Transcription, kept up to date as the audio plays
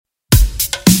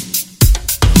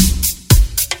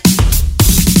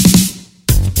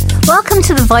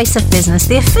Welcome to The Voice of Business,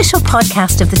 the official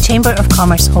podcast of the Chamber of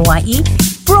Commerce Hawaii,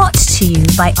 brought to you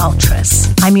by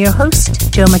Ultras. I'm your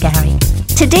host, Joe McGarry.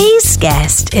 Today's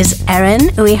guest is Erin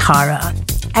Uehara.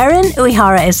 Erin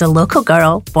Uehara is a local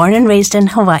girl born and raised in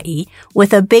Hawaii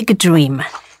with a big dream: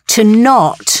 to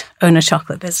not own a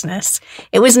chocolate business.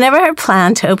 It was never her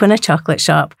plan to open a chocolate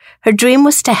shop. Her dream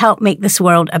was to help make this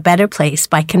world a better place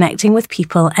by connecting with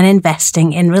people and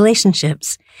investing in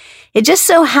relationships. It just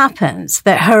so happens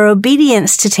that her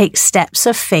obedience to take steps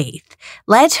of faith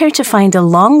led her to find a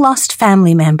long-lost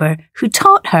family member who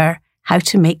taught her how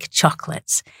to make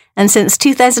chocolates. And since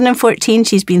 2014,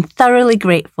 she's been thoroughly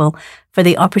grateful for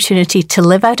the opportunity to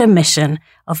live out a mission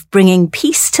of bringing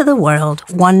peace to the world,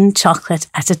 one chocolate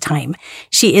at a time.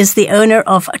 She is the owner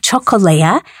of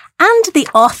Chocolea and the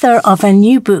author of a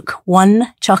new book,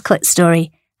 One Chocolate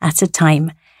Story at a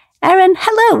Time. Erin,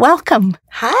 hello, welcome.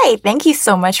 Hi, thank you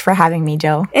so much for having me,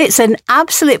 Joe. It's an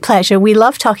absolute pleasure. We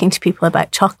love talking to people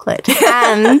about chocolate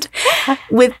and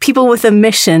with people with a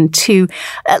mission too.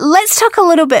 Let's talk a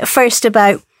little bit first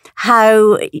about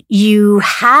how you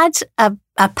had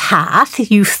a path.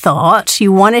 You thought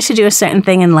you wanted to do a certain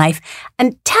thing in life,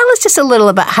 and tell us just a little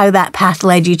about how that path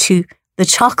led you to the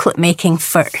chocolate making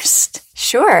first.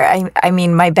 Sure. I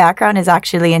mean, my background is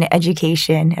actually in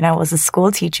education, and I was a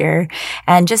school teacher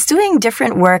and just doing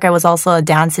different work. I was also a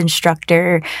dance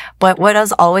instructor, but what I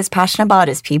was always passionate about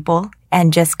is people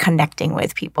and just connecting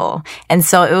with people. And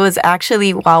so it was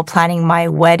actually while planning my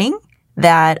wedding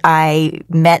that I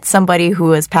met somebody who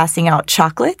was passing out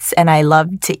chocolates, and I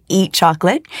loved to eat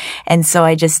chocolate. And so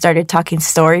I just started talking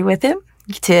story with him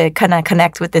to kind of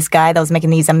connect with this guy that was making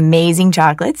these amazing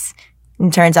chocolates.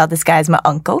 And turns out this guy's my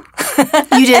uncle.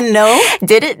 You didn't know?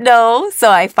 Didn't know. So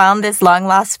I found this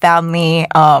long-lost family.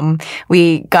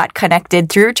 We got connected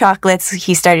through chocolates.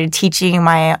 He started teaching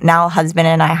my now husband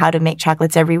and I how to make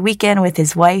chocolates every weekend with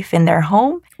his wife in their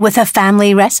home. With a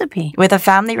family recipe. With a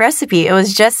family recipe. It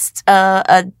was just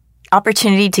a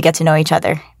opportunity to get to know each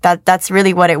other. That's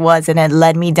really what it was. And it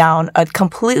led me down a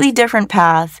completely different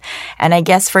path. And I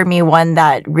guess for me, one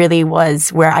that really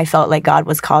was where I felt like God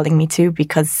was calling me to,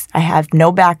 because I have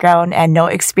no background and no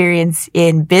experience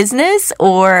in business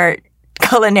or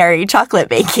culinary chocolate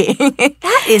making.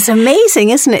 That is amazing,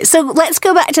 isn't it? So let's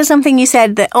go back to something you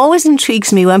said that always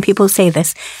intrigues me when people say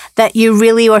this, that you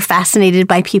really were fascinated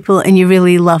by people and you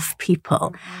really love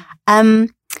people.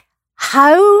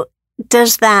 How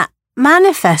does that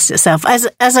manifest itself?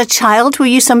 As a child, were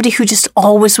you somebody who just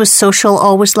always was social,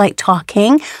 always liked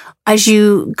talking? As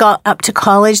you got up to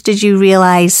college, did you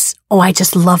realize, I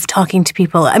just love talking to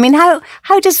people? I mean, how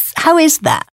is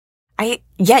that?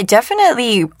 Yeah,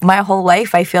 definitely. My whole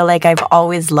life, I feel like I've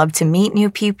always loved to meet new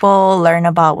people, learn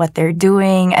about what they're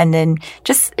doing, and then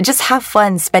just have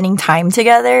fun spending time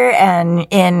together. And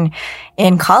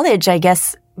in college, I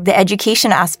guess the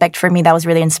education aspect for me that was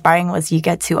really inspiring was you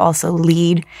get to also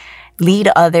lead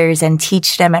others and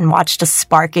teach them and watch the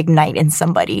spark ignite in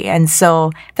somebody. And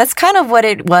so that's kind of what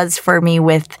it was for me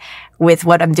with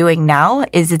what I'm doing now.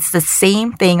 Is it's the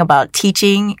same thing about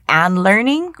teaching and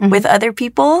learning with other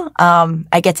people.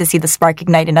 I get to see the spark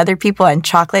ignite in other people, and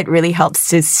chocolate really helps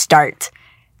to start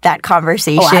that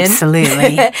conversation. Oh,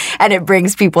 absolutely. And it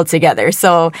brings people together.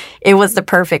 So it was the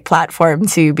perfect platform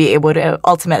to be able to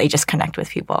ultimately just connect with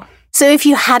people. So if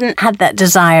you hadn't had that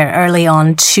desire early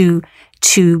on to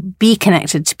be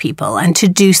connected to people and to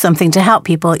do something to help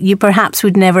people, you perhaps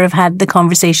would never have had the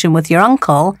conversation with your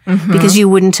uncle because you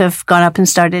wouldn't have gone up and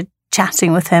started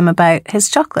chatting with him about his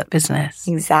chocolate business.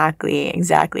 Exactly.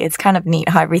 It's kind of neat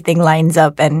how everything lines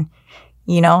up, and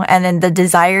and then the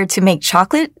desire to make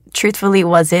chocolate, truthfully,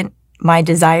 wasn't my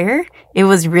desire. It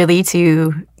was really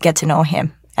to get to know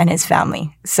him and his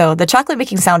family. So the chocolate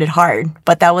making sounded hard,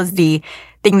 but that was the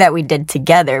thing that we did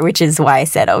together, which is why I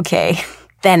said, okay.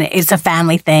 Then it's a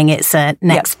family thing. It's a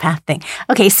next path thing.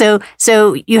 Okay. So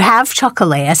you have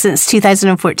Chocolea since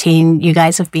 2014. You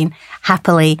guys have been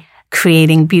happily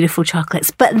creating beautiful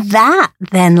chocolates, but that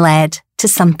then led to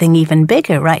something even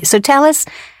bigger, right? So tell us,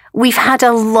 we've had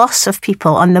a lot of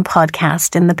people on the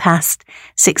podcast in the past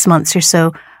 6 months or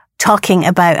so talking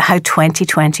about how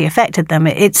 2020 affected them.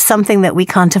 It's something that we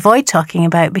can't avoid talking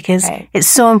about because it's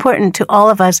so important to all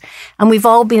of us. And we've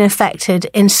all been affected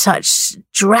in such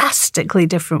drastically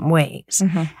different ways.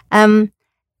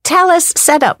 Tell us,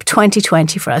 set up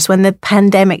 2020 for us. When the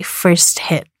pandemic first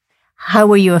hit, how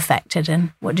were you affected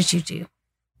and what did you do?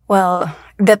 Well,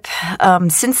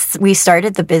 Since we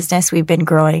started the business, we've been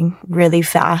growing really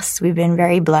fast. We've been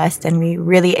very blessed and we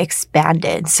really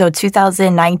expanded. So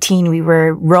 2019, we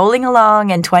were rolling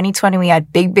along, and 2020, we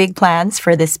had big plans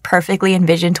for this perfectly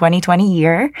envisioned 2020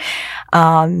 year.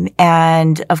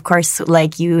 And of course,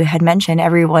 like you had mentioned,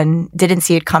 everyone didn't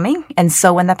see it coming. And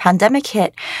so when the pandemic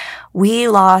hit, we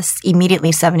lost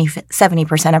immediately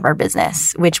 70% of our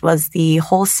business, which was the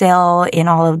wholesale in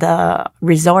all of the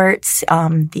resorts,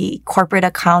 the corporate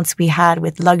accounts we had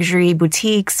with luxury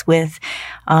boutiques, with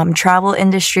travel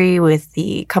industry, with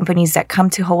the companies that come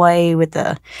to Hawaii, with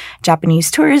the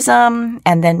Japanese tourism,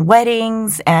 and then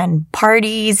weddings and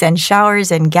parties and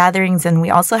showers and gatherings. And we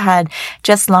also had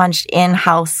just launched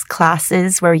in-house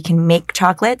classes where we can make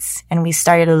chocolates, and we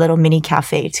started a little mini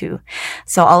cafe too.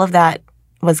 So all of that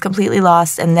was completely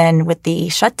lost. And then with the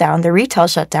shutdown, the retail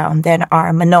shutdown, then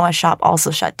our Manoa shop also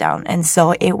shut down. And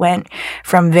so it went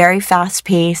from very fast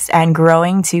paced and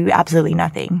growing to absolutely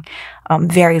nothing,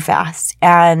 very fast.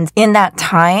 And in that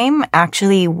time,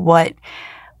 actually what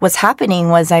was happening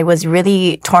was I was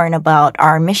really torn about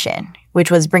our mission, which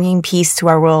was bringing peace to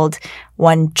our world,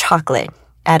 one chocolate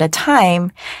at a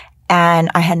time.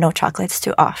 And I had no chocolates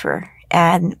to offer.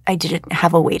 And I didn't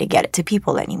have a way to get it to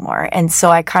people anymore. And so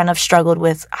I kind of struggled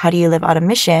with, how do you live out a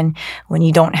mission when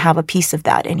you don't have a piece of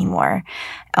that anymore?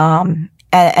 And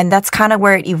that's kind of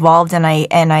where it evolved. And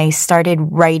I started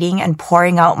writing and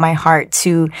pouring out my heart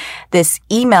to this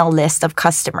email list of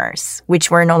customers,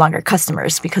 which were no longer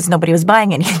customers because nobody was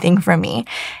buying anything from me.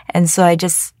 And so I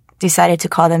just decided to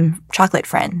call them chocolate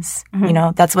friends. Mm-hmm. You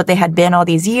know, that's what they had been all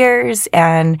these years.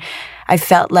 And I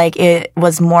felt like it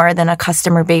was more than a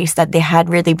customer base, that they had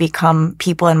really become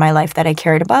people in my life that I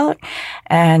cared about.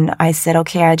 And I said,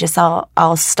 okay,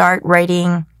 I'll start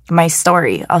writing my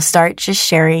story. I'll start just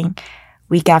sharing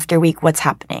week after week what's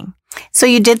happening. So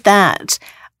you did that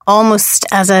almost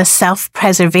as a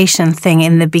self-preservation thing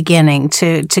in the beginning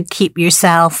to keep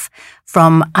yourself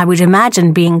from, I would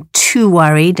imagine, being too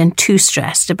worried and too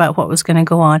stressed about what was going to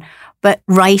go on. But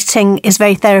writing is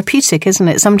very therapeutic, isn't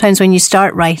it? Sometimes when you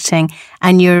start writing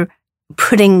and you're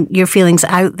putting your feelings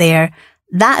out there,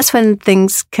 that's when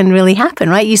things can really happen,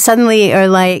 right? You suddenly are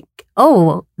like,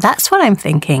 oh, that's what I'm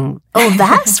thinking. Oh,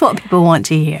 that's what people want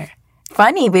to hear.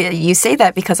 Funny you say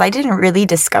that, because I didn't really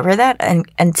discover that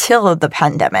until the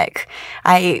pandemic.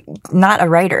 I'm not a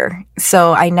writer,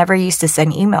 so I never used to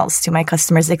send emails to my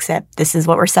customers except, this is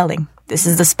what we're selling. This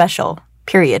is the special,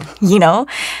 period, you know?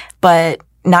 But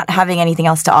not having anything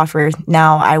else to offer,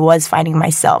 now I was finding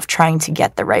myself trying to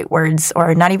get the right words,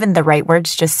 or not even the right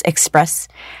words, just express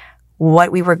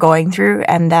what we were going through,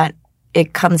 and that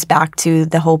it comes back to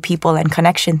the whole people and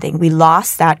connection thing. We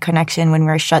lost that connection when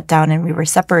we were shut down and we were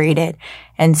separated.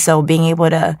 And so being able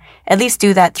to at least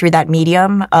do that through that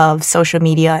medium of social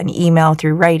media and email,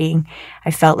 through writing,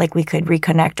 I felt like we could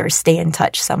reconnect or stay in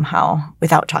touch somehow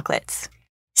without chocolates.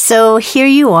 So here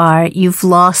you are, you've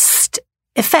lost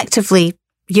effectively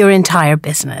your entire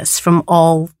business from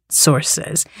all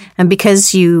sources. And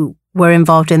because you were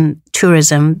involved in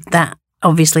tourism, that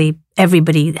obviously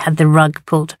everybody had the rug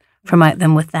pulled from out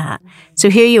them with that.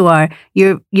 So here you are,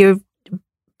 you're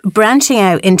branching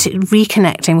out into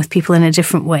reconnecting with people in a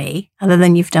different way other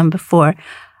than you've done before.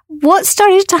 What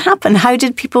started to happen? How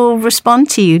did people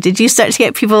respond to you? Did you start to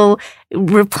get people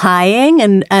replying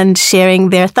and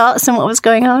sharing their thoughts on what was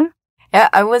going on? Yeah,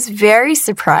 I was very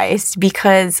surprised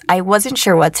because I wasn't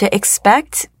sure what to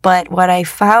expect. But what I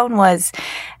found was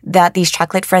that these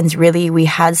chocolate friends, really, we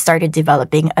had started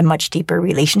developing a much deeper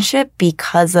relationship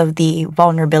because of the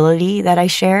vulnerability that I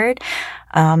shared.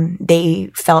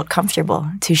 They felt comfortable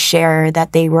to share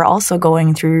that they were also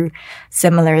going through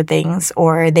similar things,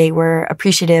 or they were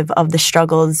appreciative of the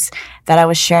struggles that I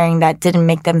was sharing that didn't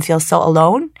make them feel so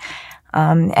alone.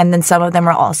 And then some of them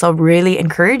are also really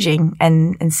encouraging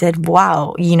and said,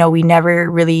 wow, you know, we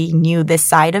never really knew this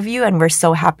side of you. And we're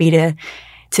so happy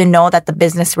to know that the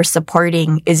business we're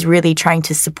supporting is really trying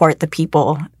to support the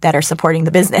people that are supporting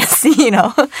the business, you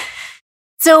know?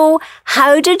 So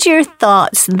how did your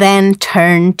thoughts then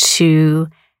turn to,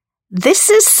 this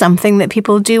is something that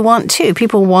people do want too.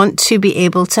 People want to be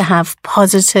able to have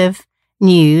positive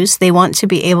news. They want to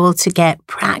be able to get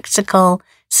practical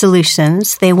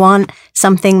solutions. They want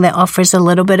something that offers a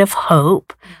little bit of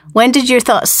hope. When did your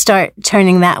thoughts start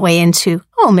turning that way into,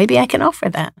 oh, maybe I can offer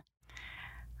that?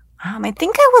 I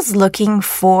think I was looking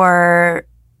for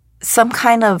some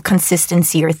kind of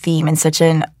consistency or theme in such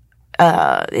an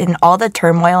in all the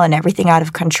turmoil and everything out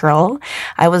of control,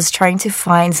 I was trying to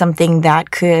find something that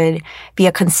could be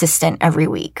a consistent every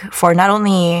week for not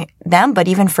only them, but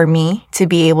even for me to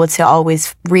be able to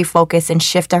always refocus and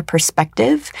shift our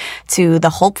perspective to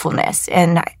the hopefulness.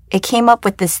 And it came up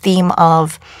with this theme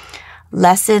of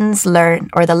lessons learned,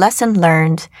 or the lesson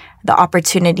learned, the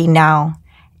opportunity now,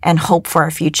 and hope for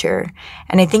our future.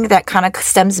 And I think that kind of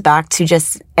stems back to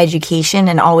just education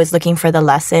and always looking for the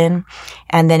lesson.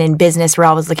 And then in business, we're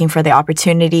always looking for the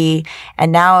opportunity.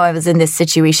 And now I was in this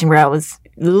situation where I was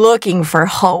looking for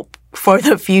hope for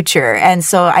the future. And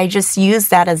so I just used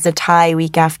that as the tie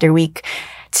week after week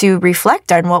to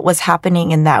reflect on what was happening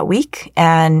in that week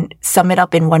and sum it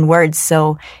up in one word.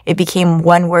 So it became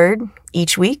one word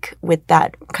each week with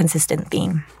that consistent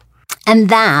theme. And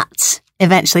that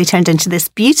eventually turned into this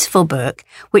beautiful book,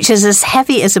 which is as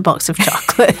heavy as a box of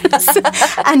chocolates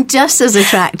and just as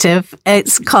attractive.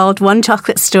 It's called One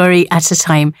Chocolate Story at a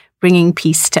Time, Bringing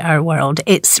Peace to Our World.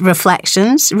 It's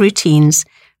reflections, routines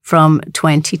from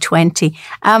 2020.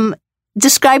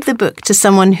 Describe the book to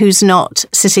someone who's not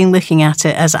sitting looking at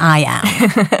it as I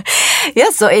am. Yeah,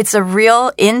 so it's a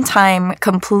real in-time,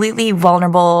 completely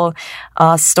vulnerable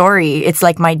story. It's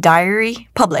like my diary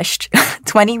published.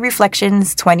 20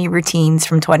 reflections, 20 routines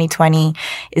from 2020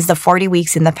 is the 40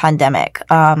 weeks in the pandemic.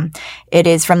 It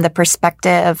is from the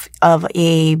perspective of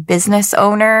a business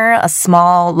owner, a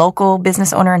small local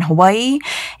business owner in Hawaii.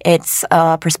 It's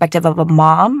a perspective of a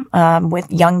mom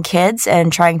with young kids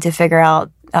and trying to figure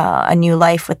out a new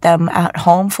life with them at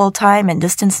home full time and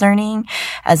distance learning,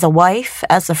 as a wife,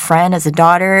 as a friend, as a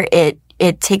daughter.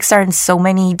 It takes on so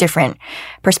many different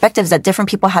perspectives that different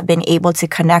people have been able to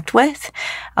connect with,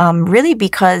 really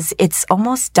because it's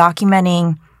almost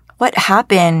documenting what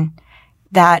happened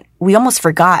that we almost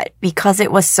forgot because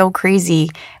it was so crazy.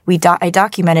 I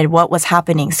documented what was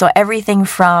happening. So everything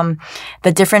from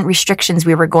the different restrictions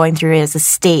we were going through as a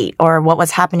state, or what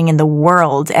was happening in the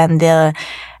world, and the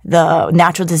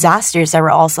natural disasters that were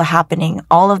also happening,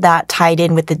 all of that tied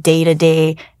in with the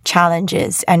day-to-day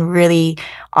challenges, and really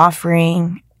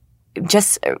offering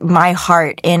just my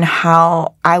heart in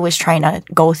how I was trying to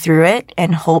go through it,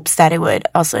 in hopes that it would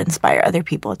also inspire other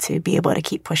people to be able to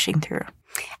keep pushing through.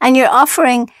 And you're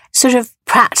offering sort of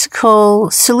practical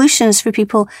solutions for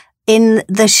people in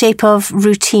the shape of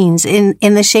routines, in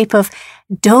the shape of,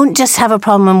 don't just have a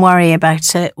problem and worry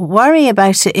about it. Worry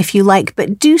about it if you like,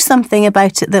 but do something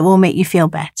about it that will make you feel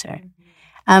better.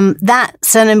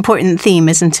 That's an important theme,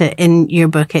 isn't it, in your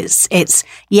book? It's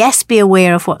yes, be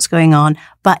aware of what's going on,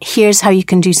 but here's how you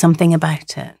can do something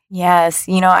about it. Yes.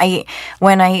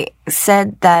 When I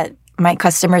said that my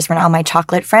customers were now my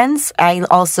chocolate friends, I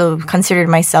also considered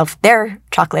myself their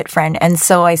chocolate friend. And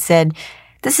so I said,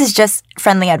 this is just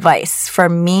friendly advice. For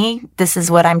me, this is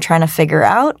what I'm trying to figure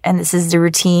out. And this is the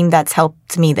routine that's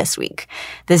helped me this week.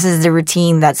 This is the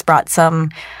routine that's brought some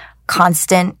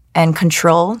constant and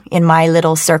control in my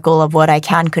little circle of what I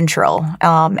can control.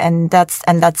 And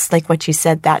that's like what you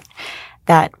said,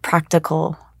 that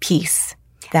practical piece.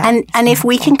 And if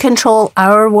we can control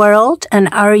our world and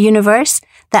our universe,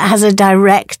 that has a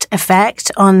direct effect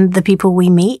on the people we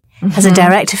meet, has a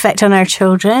direct effect on our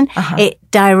children. It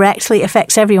directly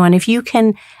affects everyone. If you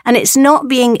can, and it's not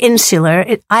being insular.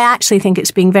 I actually think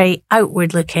it's being very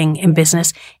outward looking in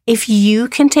business. If you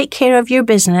can take care of your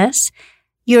business,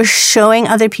 you're showing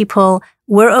other people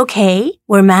we're okay.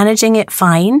 We're managing it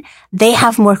fine. They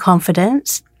have more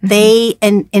confidence. They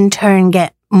in turn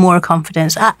get more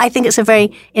confidence. I think it's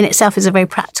in itself is a very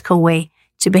practical way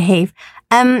to behave.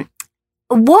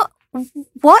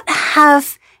 What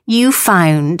have you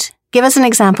found? Give us an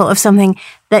example of something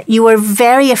that you were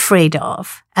very afraid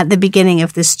of at the beginning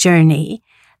of this journey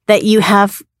that you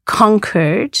have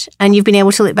conquered, and you've been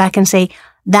able to look back and say,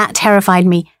 that terrified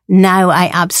me. Now I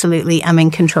absolutely am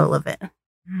in control of it.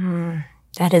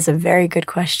 That is a very good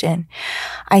question.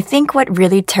 I think what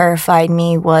really terrified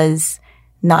me was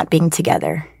not being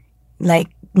together. Like,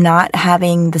 not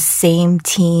having the same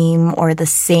team or the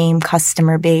same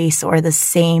customer base or the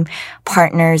same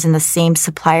partners and the same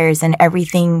suppliers and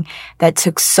everything that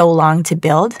took so long to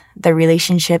build, the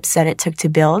relationships that it took to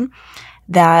build,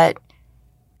 that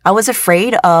I was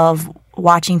afraid of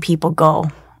watching people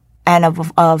go and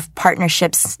of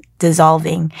partnerships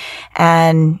dissolving.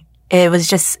 And it was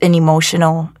just an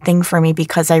emotional thing for me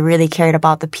because I really cared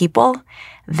about the people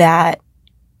that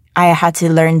I had to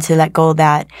learn to let go,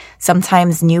 that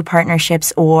sometimes new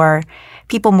partnerships or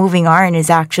people moving on is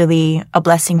actually a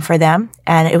blessing for them.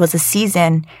 And it was a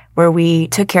season where we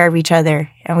took care of each other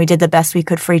and we did the best we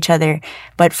could for each other.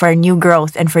 But for new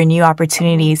growth and for new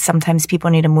opportunities, sometimes people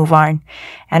need to move on.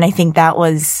 And I think that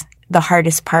was the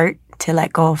hardest part to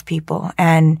let go of people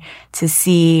and to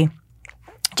see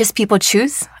just people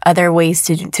choose other ways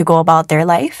to go about their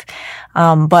life.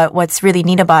 But what's really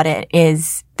neat about it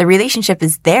is the relationship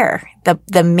is there.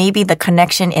 Maybe the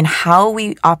connection in how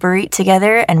we operate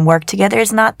together and work together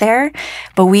is not there,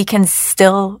 but we can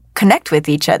still connect with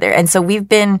each other. And so we've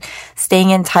been staying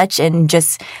in touch and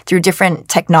just through different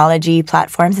technology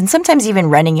platforms and sometimes even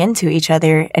running into each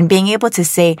other and being able to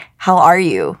say, how are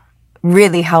you?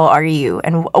 Really, how are you?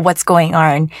 And what's going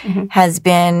on has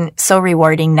been so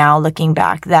rewarding now looking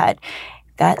back that,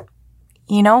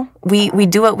 you know, we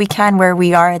do what we can where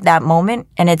we are at that moment.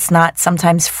 And it's not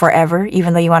sometimes forever,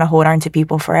 even though you want to hold on to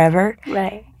people forever.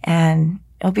 Right. And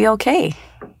it'll be okay.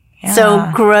 Yeah.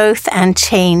 So growth and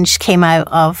change came out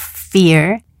of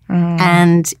fear.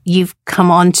 And you've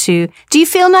come on to, do you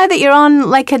feel now that you're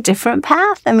on like a different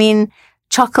path? I mean,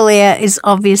 Chocolea is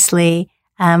obviously,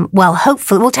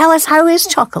 hopefully, well, tell us, how is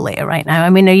Chocolea right now? I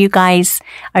mean, are you guys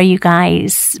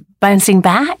bouncing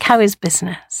back? How is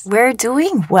business? We're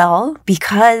doing well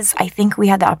because I think we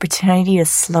had the opportunity to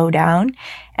slow down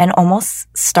and almost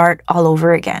start all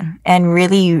over again and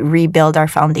really rebuild our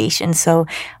foundation. So,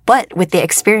 but with the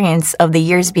experience of the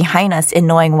years behind us in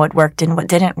knowing what worked and what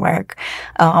didn't work,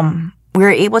 we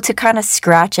were able to kind of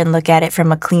scratch and look at it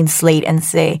from a clean slate and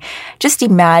say, just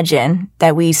imagine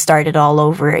that we started all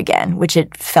over again, which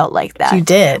it felt like that. You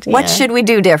did. What should we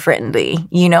do differently?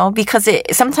 You know, because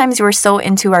sometimes we're so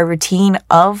into our routine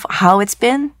of how it's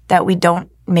been that we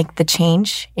don't make the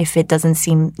change if it doesn't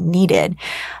seem needed.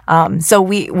 So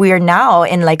we are now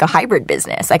in like a hybrid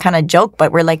business. I kind of joke,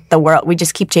 but we're like the world. We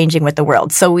just keep changing with the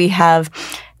world. So we have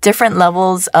different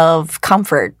levels of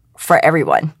comfort for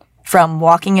everyone. From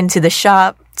walking into the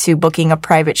shop to booking a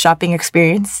private shopping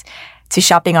experience to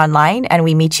shopping online and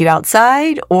we meet you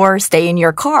outside, or stay in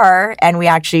your car and we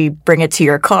actually bring it to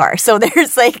your car. So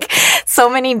there's like so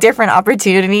many different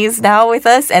opportunities now with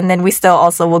us. And then we still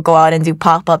also will go out and do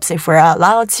pop-ups if we're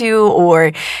allowed to,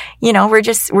 or, you know, we're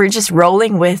just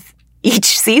rolling with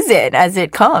each season as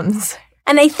it comes.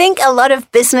 And I think a lot of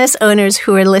business owners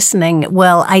who are listening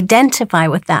will identify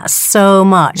with that so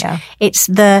much. Yeah. It's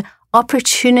the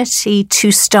opportunity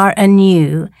to start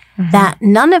anew that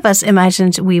none of us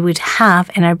imagined we would have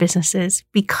in our businesses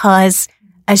because,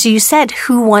 as you said,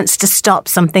 who wants to stop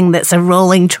something that's a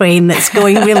rolling train that's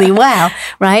going really well,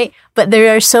 right? But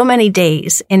there are so many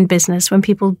days in business when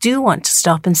people do want to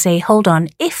stop and say, hold on,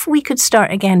 if we could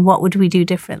start again, what would we do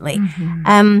differently?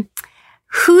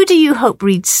 Who do you hope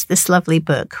reads this lovely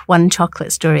book, One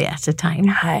Chocolate Story at a Time?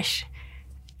 Gosh,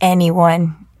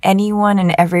 anyone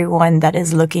and everyone that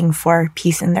is looking for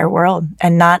peace in their world,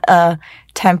 and not a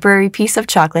temporary piece of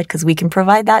chocolate, because we can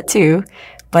provide that too,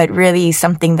 but really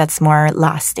something that's more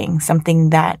lasting,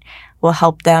 something that will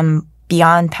help them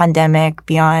beyond pandemic,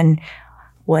 beyond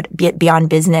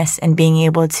business, and being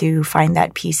able to find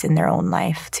that peace in their own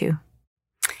life too.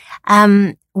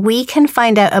 We can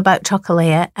find out about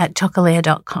Chocolea at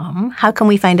chocolea.com. How can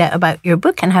we find out about your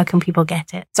book and how can people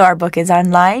get it? So our book is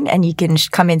online and you can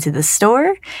come into the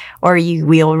store, or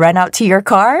we'll run out to your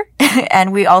car,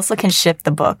 and we also can ship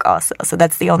the book also. So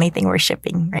that's the only thing we're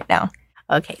shipping right now.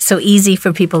 Okay. So easy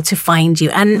for people to find you.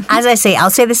 And as I say, I'll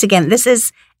say this again. This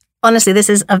is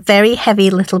a very heavy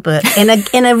little book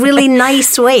in a really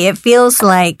nice way. It feels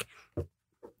like,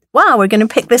 wow, we're going to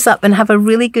pick this up and have a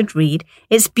really good read.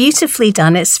 It's beautifully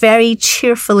done. It's very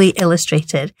cheerfully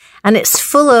illustrated. And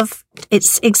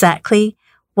it's exactly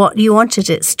what you wanted.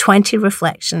 It's 20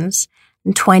 reflections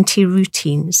and 20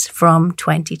 routines from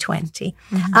 2020.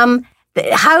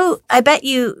 I bet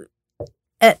you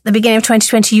at the beginning of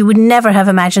 2020, you would never have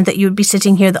imagined that you would be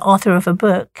sitting here, the author of a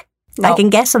book. No. I can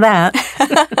guess that.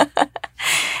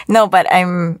 No, but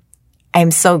I'm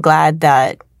so glad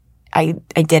that I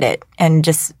did it and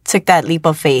just took that leap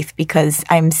of faith, because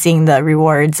I'm seeing the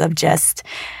rewards of just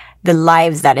the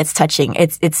lives that it's touching.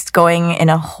 It's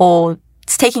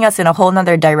taking us in a whole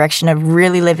nother direction of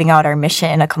really living out our mission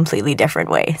in a completely different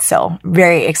way. So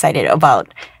very excited about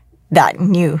that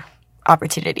new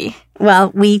opportunity.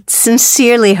 Well, we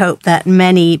sincerely hope that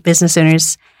many business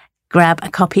owners grab a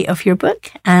copy of your book,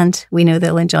 and we know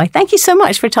they'll enjoy. Thank you so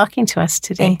much for talking to us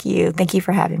today. Thank you. Thank you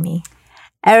for having me.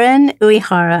 Erin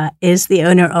Uehara is the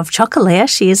owner of Chocolea.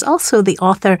 She is also the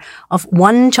author of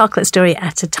One Chocolate Story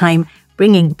at a Time,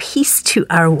 Bringing Peace to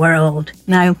Our World.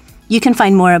 Now, you can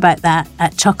find more about that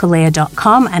at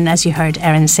chocolea.com. And as you heard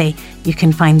Erin say, you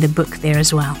can find the book there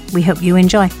as well. We hope you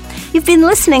enjoy. You've been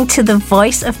listening to The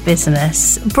Voice of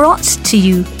Business, brought to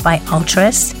you by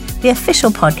Altruis, the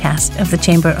official podcast of the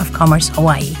Chamber of Commerce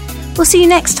Hawaii. We'll see you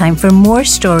next time for more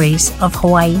stories of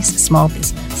Hawaii's small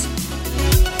business.